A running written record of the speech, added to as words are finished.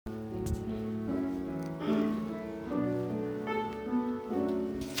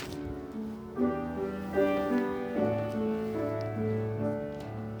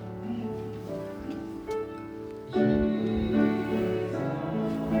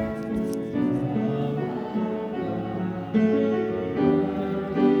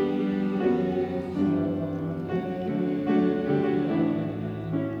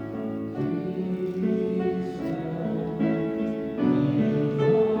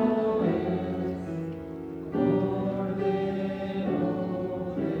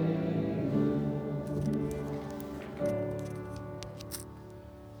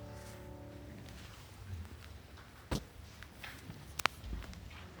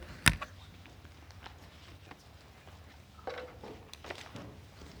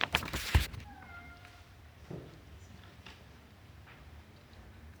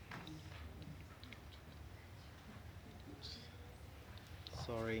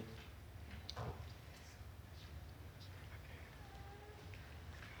Sorry.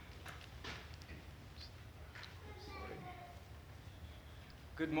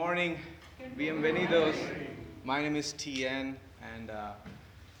 Good morning. Bienvenidos. My name is TN, and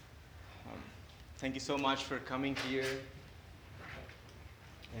thank you so much for coming here.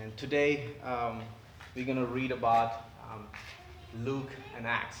 And today we're going to read about Luke and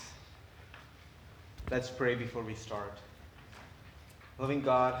Acts. Let's pray before we start. Loving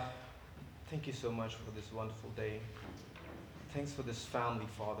God, thank you so much for this wonderful day. Thanks for this family,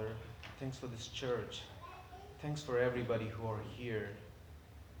 Father. Thanks for this church. Thanks for everybody who are here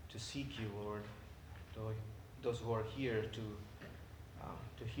to seek you, Lord. Those who are here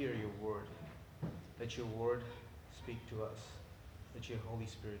to hear your word. Let your word speak to us. Let your Holy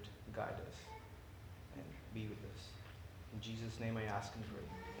Spirit guide us and be with us. In Jesus' name I ask and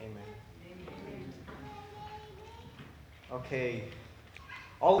pray. Amen. Okay.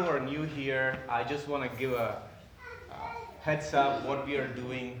 All who are new here, I just want to give a heads up what we are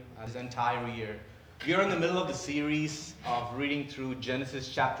doing this entire year. We are in the middle of the series of reading through Genesis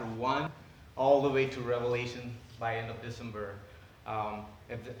chapter 1 all the way to Revelation by end of December.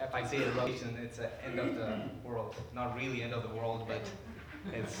 If I say Revelation, it's the end of the world. Not really end of the world, but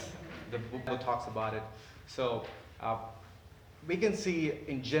it's the book that talks about it. So we can see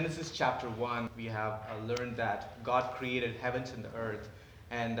in Genesis chapter 1, we have learned that God created heavens and the earth,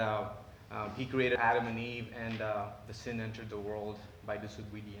 and He created Adam and Eve, and the sin entered the world by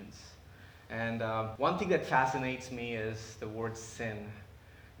disobedience. And one thing that fascinates me is the word sin.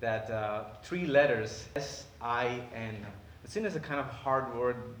 That 3 letters, S-I-N. Sin is a kind of hard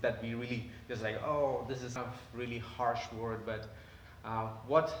word that we really just like, oh, this is a really harsh word. But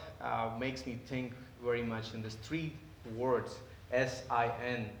what makes me think very much in these 3 words,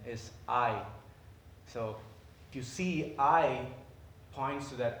 S-I-N, is I. So if you see I points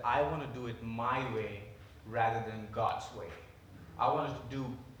to that I want to do it my way rather than God's way. I want to do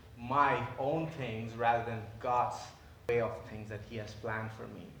my own things rather than God's way of things that He has planned for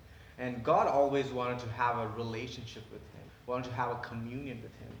me. And God always wanted to have a relationship with Him, wanted to have a communion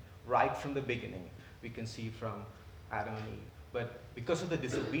with Him right from the beginning. We can see from Adam and Eve. But because of the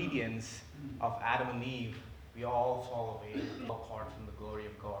disobedience of Adam and Eve, we all fall away, apart from the glory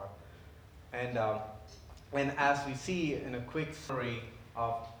of God. And as we see in a quick story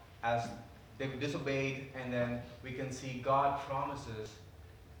of as they disobeyed, and then we can see God promises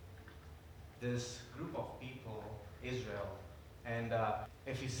this group of people, Israel. And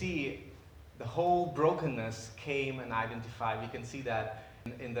if you see, the whole brokenness came and identified. We can see that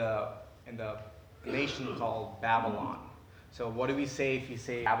in the nation called Babylon. So what do we say if you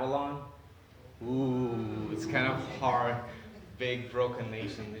say Babylon? Ooh, it's kind of hard, big, broken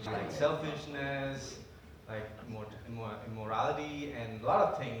nation. It's like selfishness, like immorality, and a lot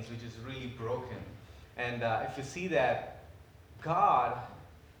of things which is really broken. And if you see that God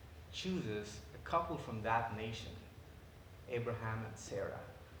chooses a couple from that nation, Abraham and Sarah.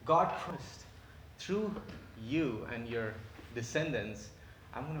 God promised, through you and your descendants,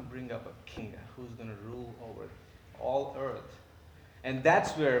 I'm going to bring up a king who's going to rule over all earth. And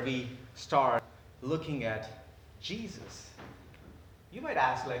that's where we start looking at Jesus. You might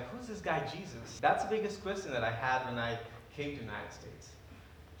ask, like, who's this guy Jesus? That's the biggest question that I had when I came to the United States.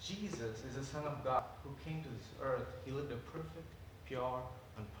 Jesus is the Son of God who came to this earth. He lived a perfect, pure,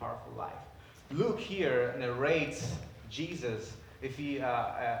 and powerful life. Luke here narrates Jesus. If you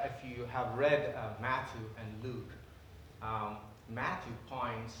have read Matthew and Luke, Matthew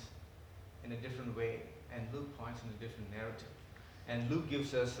points in a different way, and Luke points in a different narrative. And Luke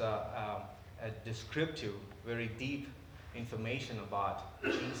gives us a descriptive, very deep information about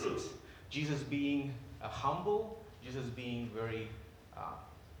Jesus. Jesus being humble, Jesus being very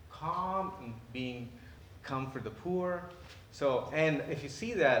calm, and being comfort the poor. So, and if you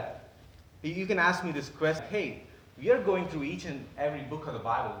see that, you can ask me this question, hey, we are going through each and every book of the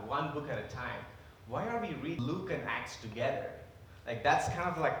Bible, one book at a time. Why are we reading Luke and Acts together? Like, that's kind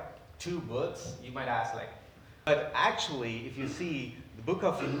of like 2 books, you might ask, like. But actually, if you see, the book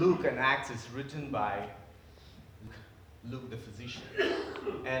of Luke and Acts is written by Luke the physician.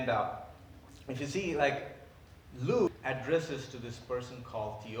 And if you see, like, Luke addresses to this person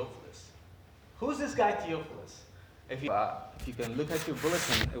called Theophilus. Who's this guy Theophilus? If you can look at your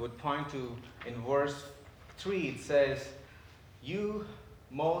bulletin, it would point to, in verse 3, it says, you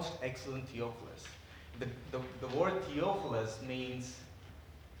most excellent Theophilus. The word Theophilus means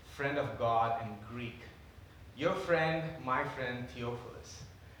friend of God in Greek. Your friend, my friend Theophilus.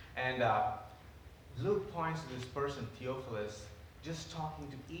 And Luke points to this person, Theophilus, just talking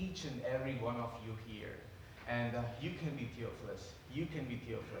to each and every one of you here. And you can be Theophilus. You can be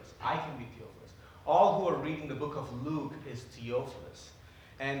Theophilus. I can be Theophilus. All who are reading the book of Luke is Theophilus.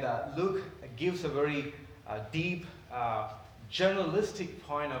 And Luke gives a very deep, journalistic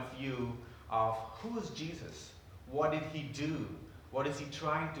point of view of who is Jesus, what did he do, what is he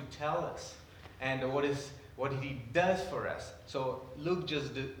trying to tell us, and what he does for us. So Luke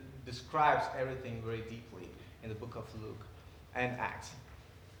just describes everything very deeply in the book of Luke and Acts.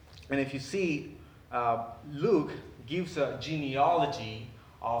 And if you see, Luke gives a genealogy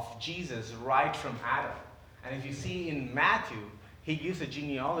of Jesus right from Adam. And if you see in Matthew, he gives a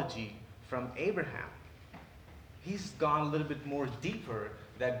genealogy from Abraham. He's gone a little bit more deeper,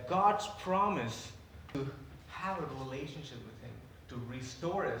 that God's promise to have a relationship with him, to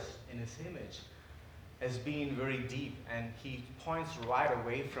restore us in his image, as being very deep. And he points right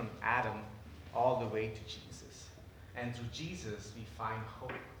away from Adam all the way to Jesus. And through Jesus, we find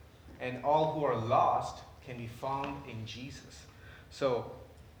hope. And all who are lost can be found in Jesus. So,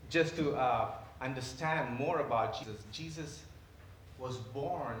 just to understand more about Jesus, Jesus was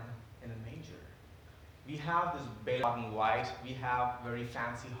born in a manger. We have this baby and white, we have very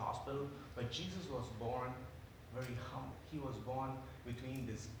fancy hospital, but Jesus was born very humble. He was born between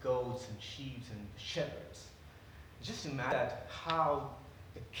these goats and sheep and shepherds. Just imagine that how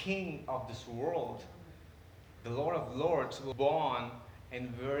the King of this world, the Lord of Lords, was born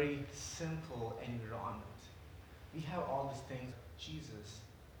in very simple environment. We have all these things. Jesus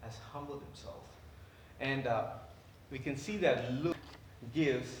has humbled himself. And we can see that Luke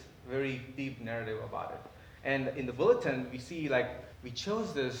gives very deep narrative about it. And in the bulletin, we see we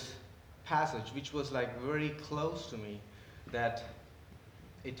chose this passage, which was very close to me, that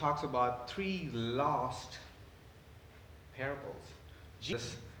it talks about 3 lost parables.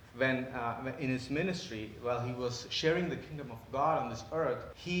 Jesus, when in his ministry, while he was sharing the kingdom of God on this earth,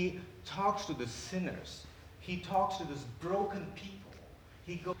 he talks to the sinners. He talks to these broken people.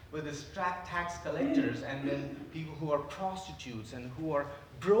 He goes with his tax collectors and then people who are prostitutes and who are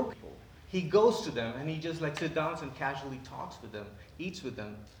broke people. He goes to them and he just sits down and casually talks with them, eats with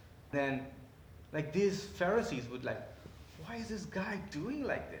them. Then these Pharisees would why is this guy doing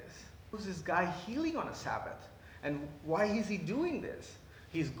like this? Who's this guy healing on a Sabbath? And why is he doing this?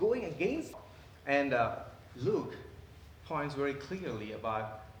 He's going against. And Luke points very clearly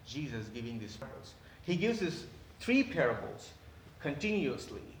about Jesus giving these parables. He gives these 3 parables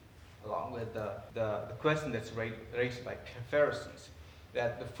continuously, along with the question that's raised by Pharisees.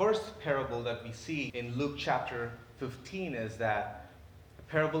 That the first parable that we see in Luke chapter 15 is that the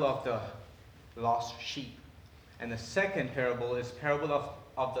parable of the lost sheep. And the second parable is parable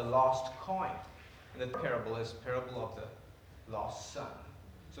of the lost coin. And the parable is parable of the lost son.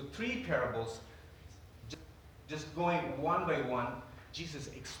 So 3 parables, just going one by one, Jesus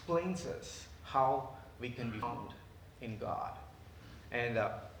explains us how we can be found in God. And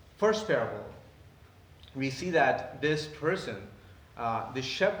first parable, we see that this person, this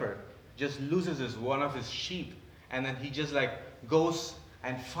shepherd, just loses one of his sheep, and then he just goes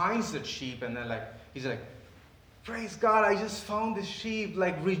and finds that sheep, and then he's praise God, I just found this sheep,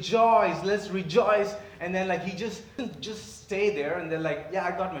 rejoice, let's rejoice. And then he just stay there, and then yeah,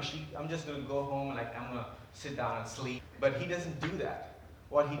 I got my sheep, I'm just going to go home, and I'm going to sit down and sleep. But he doesn't do that.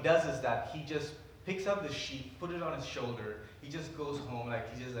 What he does is that he just picks up the sheep, put it on his shoulder, he just goes home,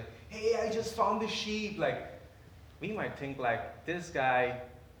 he's just hey, I just found the sheep. We might think this guy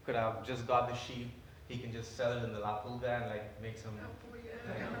could have just got the sheep, he can just sell it in the La Pulga and make some,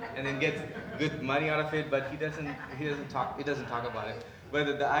 and then get good money out of it, but he doesn't talk about it.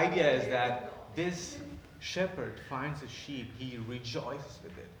 But the idea is that this shepherd finds a sheep, he rejoices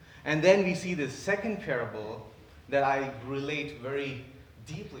with it. And then we see this second parable that I relate very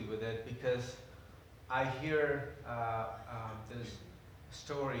deeply with it, because I hear this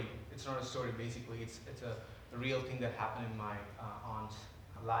story. It's not a story, basically. It's a real thing that happened in my aunt's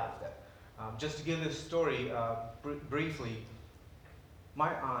life. That just to give this story briefly,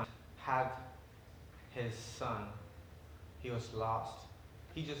 my aunt had his son. He was lost.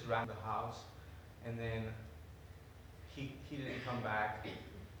 He just ran the house, and then he didn't come back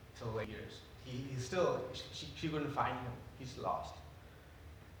till years. She couldn't find him. He's lost.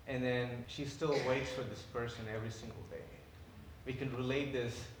 And then she still waits for this person every single day. We can relate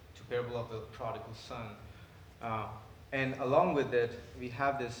this to parable of the prodigal son. And along with it, we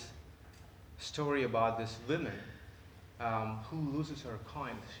have this story about this woman who loses her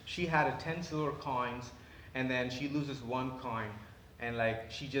coin. She had 10 silver coins, and then she loses 1 coin. And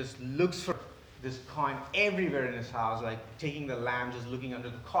she just looks for this coin everywhere in his house, taking the lamp, just looking under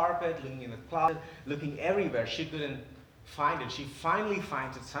the carpet, looking in the closet, looking everywhere. She couldn't find it. She finally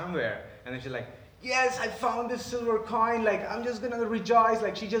finds it somewhere, and then she's yes, I found this silver coin, like I'm just gonna rejoice.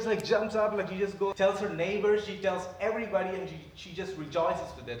 Like she just like jumps up, like she just goes, tells her neighbors, she tells everybody, and she just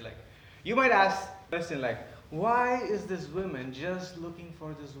rejoices with it. Like you might ask the question like, why is this woman just looking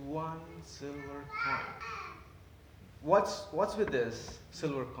for this one silver coin? What's with this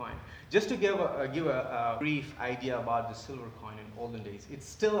silver coin? Just to give a brief idea about the silver coin in olden days, it's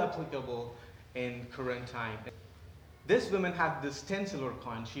still applicable in current time. This woman had this 10 silver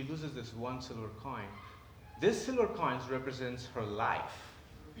coins. She loses this one silver coin. This silver coins represents her life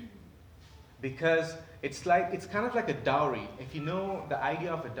because it's kind of like a dowry. If you know the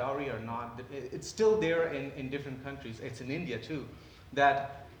idea of a dowry or not, it's still there in different countries. It's in India too,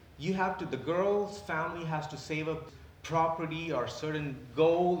 that the girl's family has to save up property or certain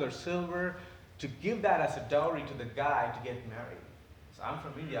gold or silver to give that as a dowry to the guy to get married. So I'm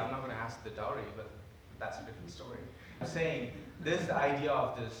from India. I'm not going to ask the dowry, but that's a different story. I'm saying this is the idea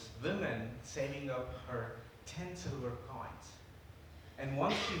of this woman saving up her 10 silver coins. And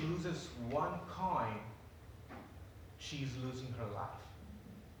once she loses one coin, she's losing her life.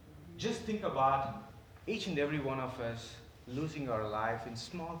 Just think about each and every one of us losing our life in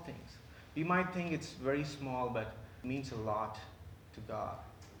small things. We might think it's very small, but it means a lot to God.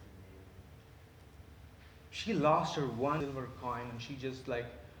 She lost her one silver coin and she just like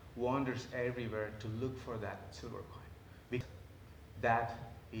wanders everywhere to look for that silver coin. Because that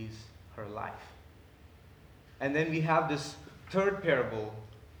is her life. And then we have this third parable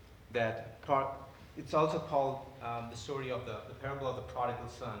it's also called the story of the parable of the prodigal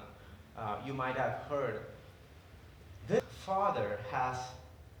son. You might have heard. This father has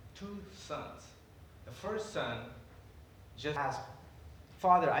two sons. The first son just asked,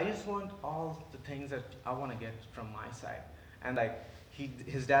 Father, I just want all the things that I want to get from my side. And like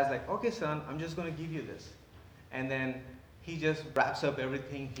his dad's like, okay, son, I'm just going to give you this. And then he just wraps up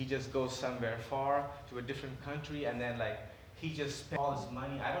everything. He just goes somewhere far to a different country, and then like he just spent all his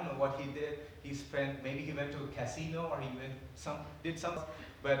money. I don't know what he did. Maybe he went to a casino or he did something,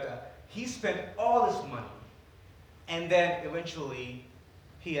 but he spent all his money. And then eventually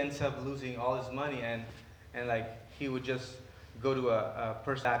he ends up losing all his money, and like he would just go to a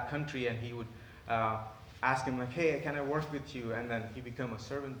person in that country, and he would ask him like, hey, can I work with you? And then he become a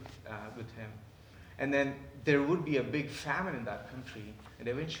servant with him. And then there would be a big famine in that country, and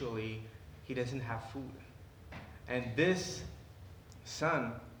eventually he doesn't have food. And this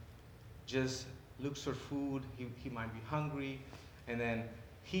son just looks for food. He might be hungry, and then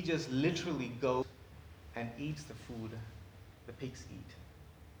he just literally goes and eats the food the pigs eat.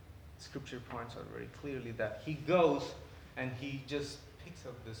 Scripture points out very clearly that he goes and he just picks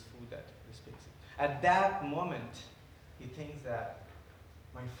up this food that this pigs eat. At that moment, he thinks that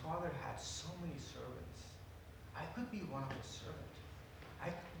my father had so many servants. I could be one of the servants. I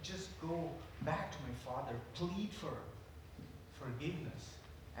could just go back to my father, plead for forgiveness,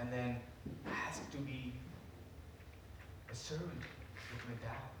 and then ask to be a servant with my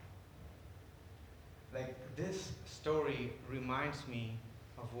dad. Like this story reminds me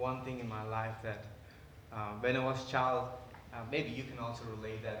of one thing in my life that when I was a child, maybe you can also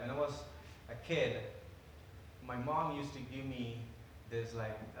relate that. When I was a kid, my mom used to give me this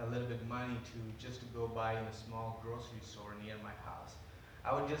like a little bit money to go buy in a small grocery store near my house.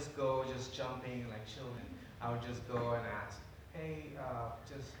 I would just go, just jumping like children. I would just go and ask, hey,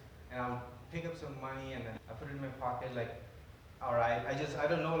 and I would pick up some money and then I put it in my pocket like, all right, I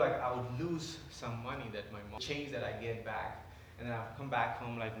don't know, like I would lose some money that my mom, change that I get back. And then I'd come back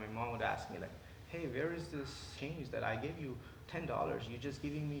home, like my mom would ask me like, hey, where is this change that I gave you $10? You're just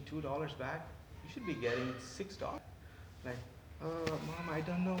giving me $2 back? You should be getting $6. Like, Mom, I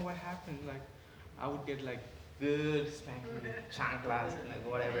don't know what happened. Like, I would get like good spanking with chanclas and like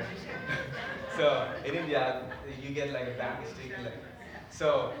whatever. So in India, you get like a bamboo stick. Like,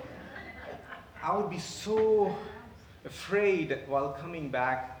 so I would be so afraid while coming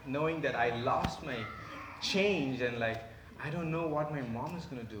back, knowing that I lost my change and like, I don't know what my mom is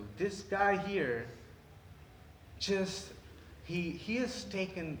going to do. This guy here, he has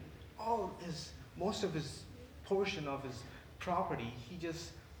taken most of his portion of his property. He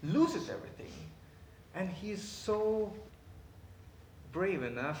just loses everything. And he's so brave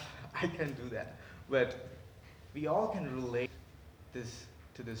enough, I can do that. But we all can relate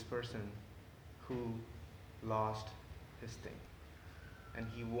to this person who lost his thing. And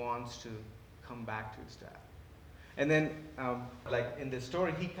he wants to come back to his dad. And then, like in the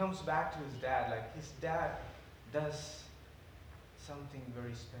story, he comes back to his dad. Like his dad does something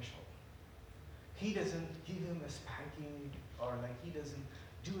very special. He doesn't give him a spanking or like he doesn't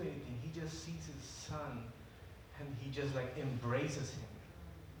do anything. He just sees his son and he just like embraces him.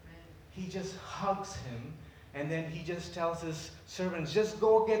 he just hugs him, and then he just tells his servants, just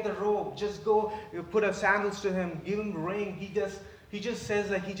go get the robe, just go put a sandals to him, give him a ring. He just says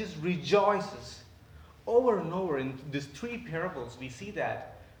that he just rejoices. Over and over in these three parables, we see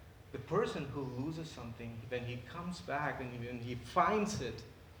that the person who loses something, when he comes back and when he finds it,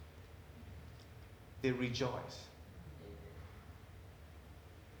 they rejoice.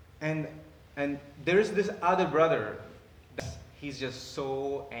 And there is this other brother. He's just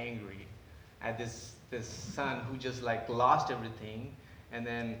so angry at this son who just like lost everything, and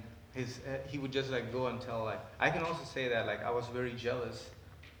then he would just like go and tell, like, I can also say that like I was very jealous.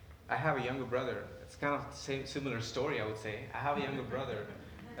 I have a younger brother. It's kind of the similar story, I would say. I have a younger brother.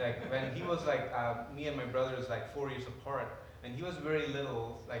 Like when he was like, me and my brother is like 4 years apart, and he was very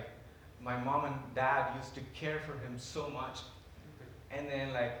little. Like my mom and dad used to care for him so much, and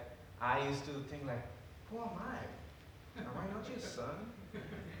then like I used to think like, who am I? Am I not your son?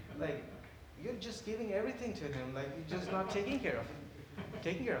 Like you're just giving everything to him. Like you're just not taking care of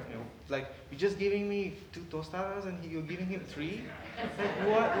him. Like you're just giving me 2 tostadas and you're giving him 3.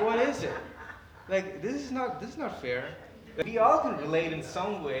 Like what is it? Like this is not fair. We all can relate in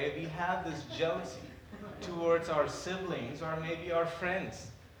some way. We have this jealousy towards our siblings or maybe our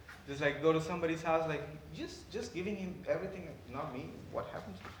friends. Just like go to somebody's house, like just giving him everything, not me. What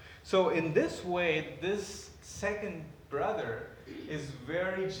happened? So in this way, this second brother is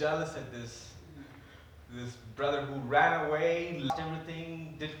very jealous at this brother who ran away, lost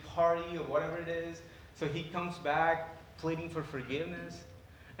everything, did party or whatever it is. So he comes back pleading for forgiveness.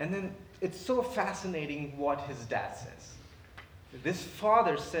 And then it's so fascinating what his dad says. This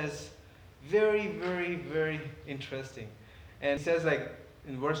father says very, very, very interesting. And he says like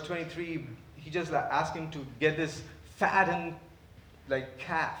in verse 23, he just like asked him to get this fattened like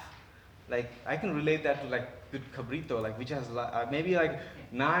calf. Like I can relate that to like good cabrito, like which has maybe like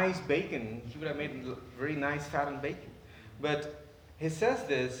nice bacon. He would have made very nice fattened bacon. But he says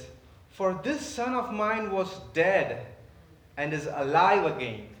this, for this son of mine was dead and is alive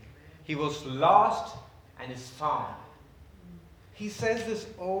again. He was lost and is found. He says this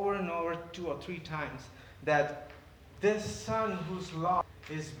over and over 2 or 3 times, that this son who's lost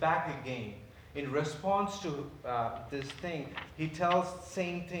is back again. In response to this thing, he tells the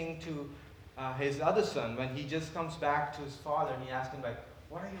same thing to his other son when he just comes back to his father and he asks him like,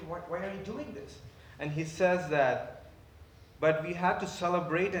 why are you doing this? And he says that, but we had to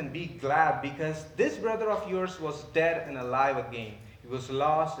celebrate and be glad because this brother of yours was dead and alive again. He was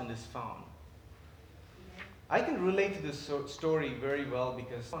lost and is found. I can relate to this story very well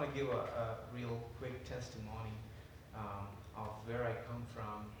because I want to give a real quick testimony of where I come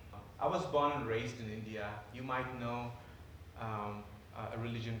from. I was born and raised in India. You might know a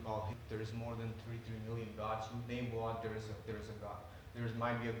religion called Hindu. There is more than 33 million gods. You name what, there is a God. There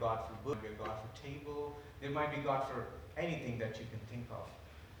might be a God for Buddha, a God for table. There might be a God for anything that you can think of.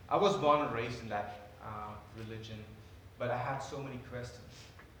 I was born and raised in that religion, but I had so many questions.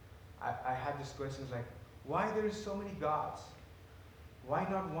 I had these questions like, why there is so many gods? Why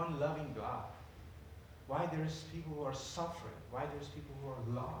not one loving God? Why there's people who are suffering? Why there's people who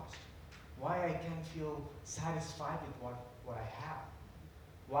are lost? Why I can't feel satisfied with what I have?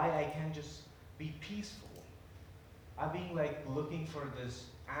 Why I can't just be peaceful? I've been like looking for these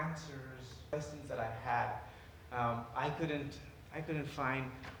answers, questions that I had. I couldn't find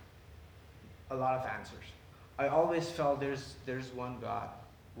a lot of answers. I always felt there's one God,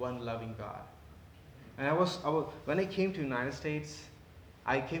 one loving God. And when I came to United States,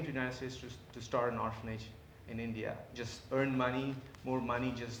 to start an orphanage in India. Just earn money, more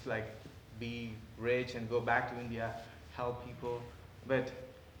money, just like be rich and go back to India, help people. But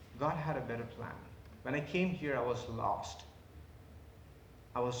God had a better plan. When I came here, I was lost.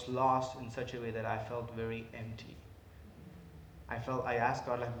 I was lost in such a way that I felt very empty. I asked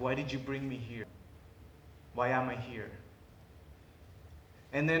God, like, why did you bring me here? Why am I here?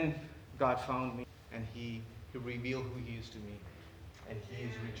 And then God found me, and He revealed who He is to me. And He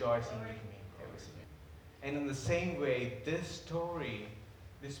is rejoicing with me every single day. And in the same way, this story,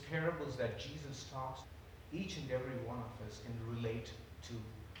 these parables that Jesus talks, each and every one of us can relate to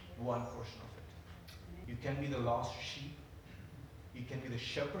one portion of it. You can be the lost sheep. You can be the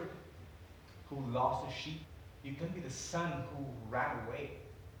shepherd who lost the sheep. You can be the son who ran away,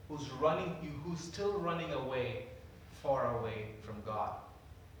 who's still running away, far away from God,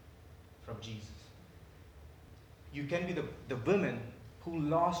 from Jesus. You can be the woman who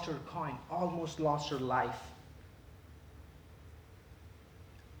lost her coin, almost lost her life.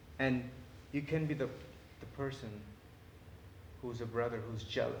 And you can be the person who's a brother who's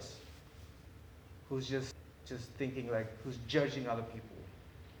jealous, who's just thinking like, who's judging other people,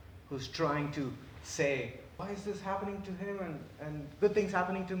 who's trying to say, why is this happening to him and good things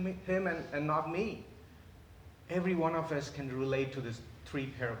happening to him and not me? Every one of us can relate to these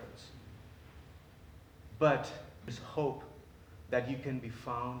three parables. But there's hope that you can be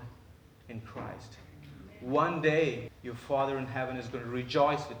found in Christ. One day, your Father in heaven is going to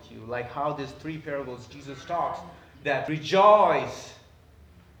rejoice with you, like how these three parables Jesus talks, that rejoice.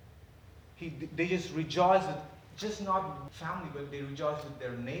 They just rejoice with just not family, but they rejoice with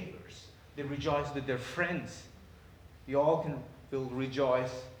their neighbors. They rejoice with their friends. You all will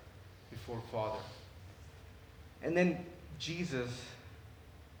rejoice before Father. And then Jesus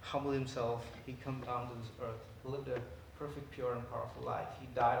humbled himself. He came down to this earth, lived a perfect, pure, and powerful life. He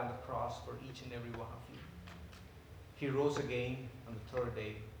died on the cross for each and every one of you. He rose again on the third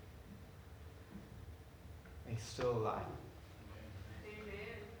day. And he's still alive. Amen.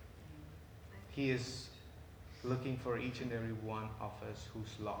 He is looking for each and every one of us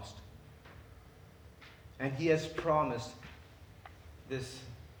who's lost. And he has promised this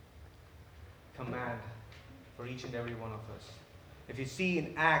command for each and every one of us. If you see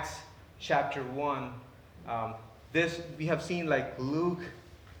in Acts chapter 1, this we have seen like Luke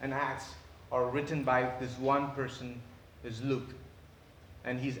and Acts are written by this one person, is Luke.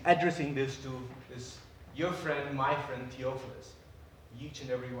 And he's addressing this to this your friend, my friend Theophilus. Each and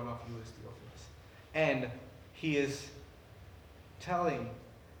every one of you is Theophilus. And he is telling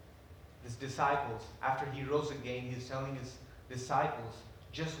his disciples, after he rose again, he's telling his disciples,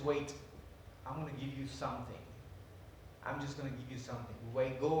 just wait, I'm going to give you something. I'm just going to give you something.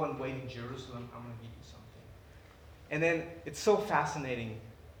 Go and wait in Jerusalem, I'm going to give you something. And then it's so fascinating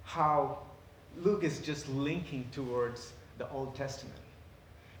how Luke is just linking towards the Old Testament.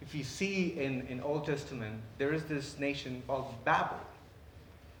 If you see in Old Testament, there is this nation called Babel.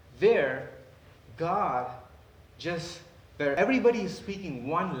 There, where everybody is speaking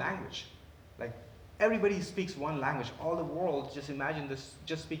one language. Like, everybody speaks one language. All the world, just imagine this,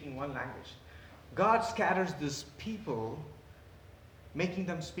 just speaking one language. God scatters these people, making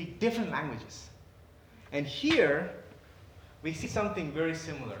them speak different languages. And here, we see something very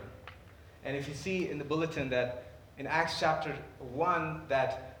similar. And if you see in the bulletin that in Acts chapter 1,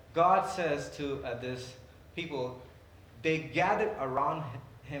 that God says to these people, they gathered around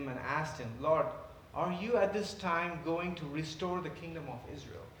him and asked him, Lord, are you at this time going to restore the kingdom of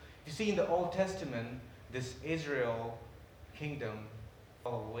Israel? You see in the Old Testament, this Israel kingdom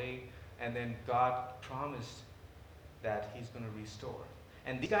fell away, and then God promised that he's going to restore.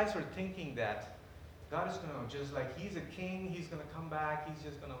 And these guys were thinking that God is going to, just like he's a king, he's going to come back, he's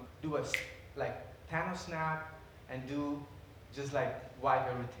just going to do a, like Thanos snap and do just like wipe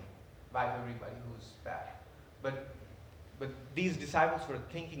everybody who's bad. But these disciples were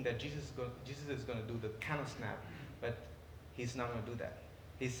thinking that Jesus is going to do the Thanos snap, but he's not going to do that.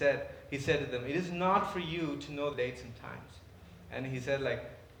 He said to them, it is not for you to know dates and times. And he said, like,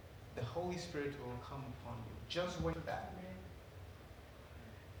 the Holy Spirit will come upon you. Just wait for that.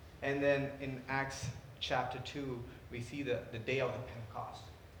 And then in Acts chapter 2, we see the day of the Pentecost.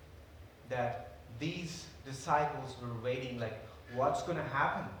 That these disciples were waiting, like, what's going to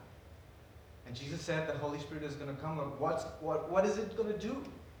happen? And Jesus said the Holy Spirit is going to come. What is it going to do?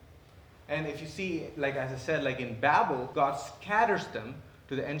 And if you see, like as I said, like in Babel, God scatters them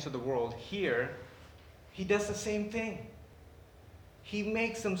to the ends of the world. Here, he does the same thing. He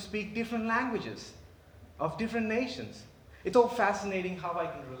makes them speak different languages of different nations. It's so fascinating how I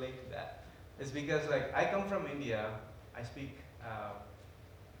can relate to that. It's because, like, I come from India. I speak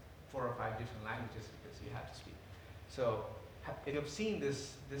 4 or 5 different languages because you have to speak. So if you've seen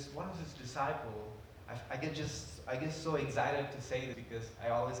this one of his disciples, I get so excited to say this because I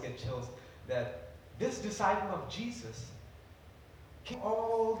always get chills, that this disciple of Jesus came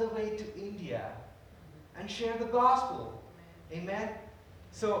all the way to India and shared the gospel. Amen?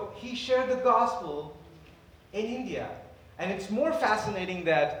 So he shared the gospel in India. And it's more fascinating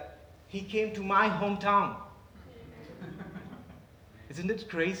that he came to my hometown. Isn't it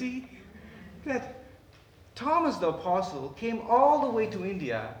crazy? That Thomas the Apostle came all the way to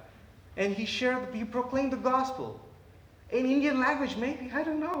India and he proclaimed the gospel. In Indian language, maybe, I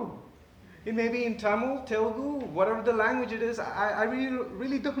don't know. It may be in Tamil, Telugu, whatever the language it is, I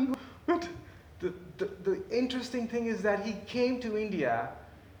really don't know. But the interesting thing is that he came to India,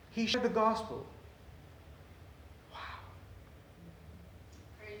 he shared the gospel. Wow.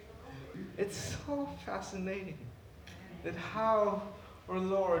 It's so fascinating that how our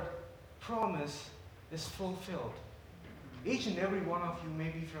Lord promise is fulfilled. Each and every one of you may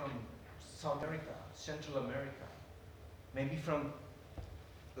be from South America, Central America, maybe from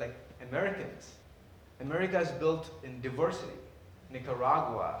like Americans. America is built in diversity.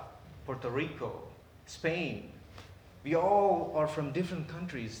 Nicaragua, Puerto Rico, Spain. We all are from different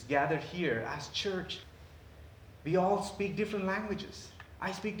countries gathered here as church. We all speak different languages.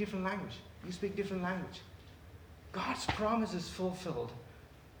 I speak different language. You speak different language. God's promise is fulfilled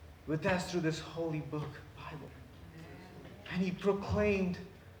with us through this holy book, Bible. And He proclaimed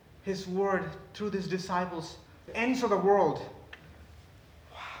His word through His disciples, the ends of the world.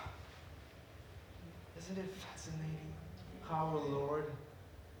 Wow. Isn't it fascinating how our Lord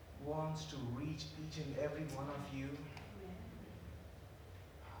wants to reach each and every one of you?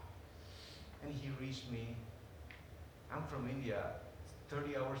 And He reached me. I'm from India,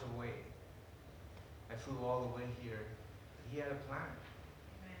 30 hours away. I flew all the way here. He had a plan.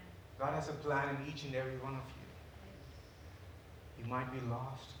 God has a plan in each and every one of you. You might be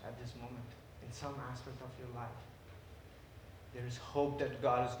lost at this moment in some aspect of your life. There is hope that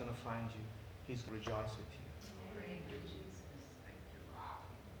God is going to find you. He's going to rejoice with you. Thank you, Jesus. Thank you. Wow.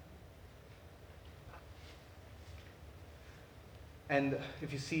 And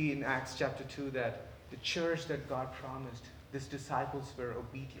if you see in Acts chapter 2 that the church that God promised, these disciples were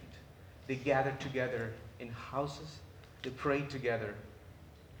obedient. They gathered together in houses. They prayed together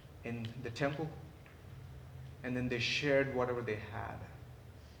in the temple. And then they shared whatever they had.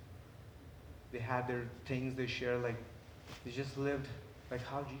 They had their things they shared, like they just lived like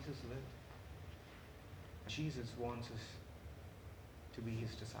how Jesus lived. Jesus wants us to be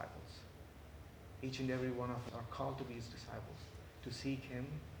His disciples. Each and every one of us are called to be His disciples, to seek Him,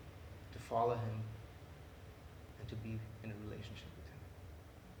 to follow Him, and to be in a relationship with Him.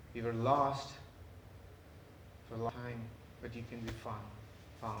 We were lost for a long time, but you can be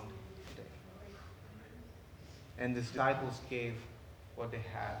found today. And the disciples gave what they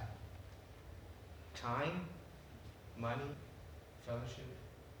had: time, money, fellowship,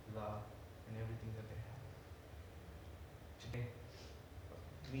 love, and everything that they had. Today,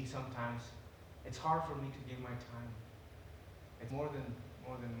 me sometimes, it's hard for me to give my time. It's more than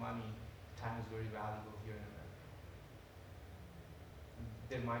money. Time is very valuable here in America.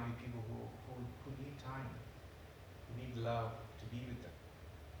 There might be people who need time, who need love to be with them.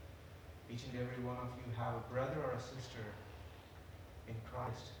 Each and every one of you have a brother or a sister in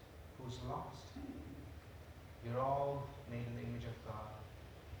Christ who's lost. You're all made in the image of God.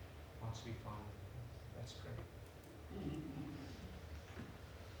 Once we find, let's pray.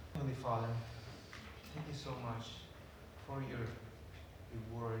 Heavenly Father, thank you so much for your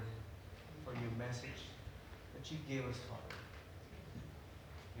word, for your message that you gave us, Father.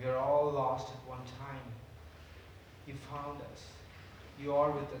 We are all lost at one time. You found us. You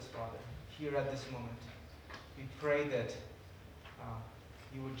are with us, Father, here at this moment. We pray that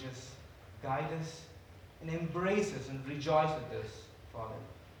you would just guide us and embrace us and rejoice with us, Father,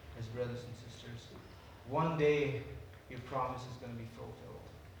 as brothers and sisters. One day, your promise is going to be fulfilled.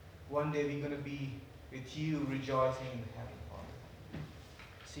 One day, we're going to be with you, rejoicing in heaven, Father,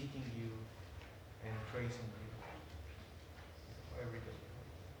 seeking you and praising you every day.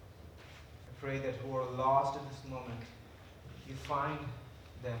 I pray that who are lost at this moment, you find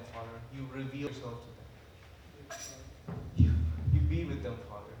them, Father. You reveal yourself to them. You be with them,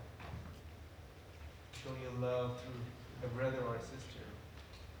 Father. Show your love through a brother or a sister.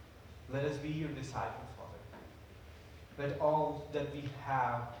 Let us be your disciples, Father. Let all that we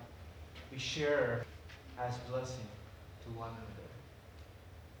have, we share as blessing to one another.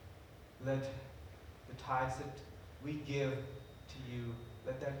 Let the tithes that we give to you,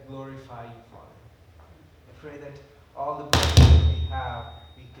 let that glorify you, Father. I pray that all the blessings that we have,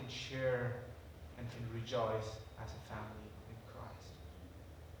 we can share and can rejoice as a family in Christ.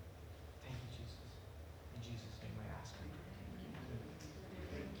 Thank you, Jesus. In Jesus' name I ask you.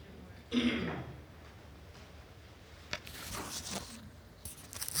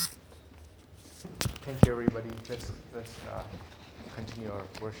 Thank you, everybody. Let's continue our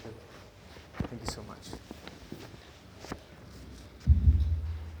worship. Thank you so much.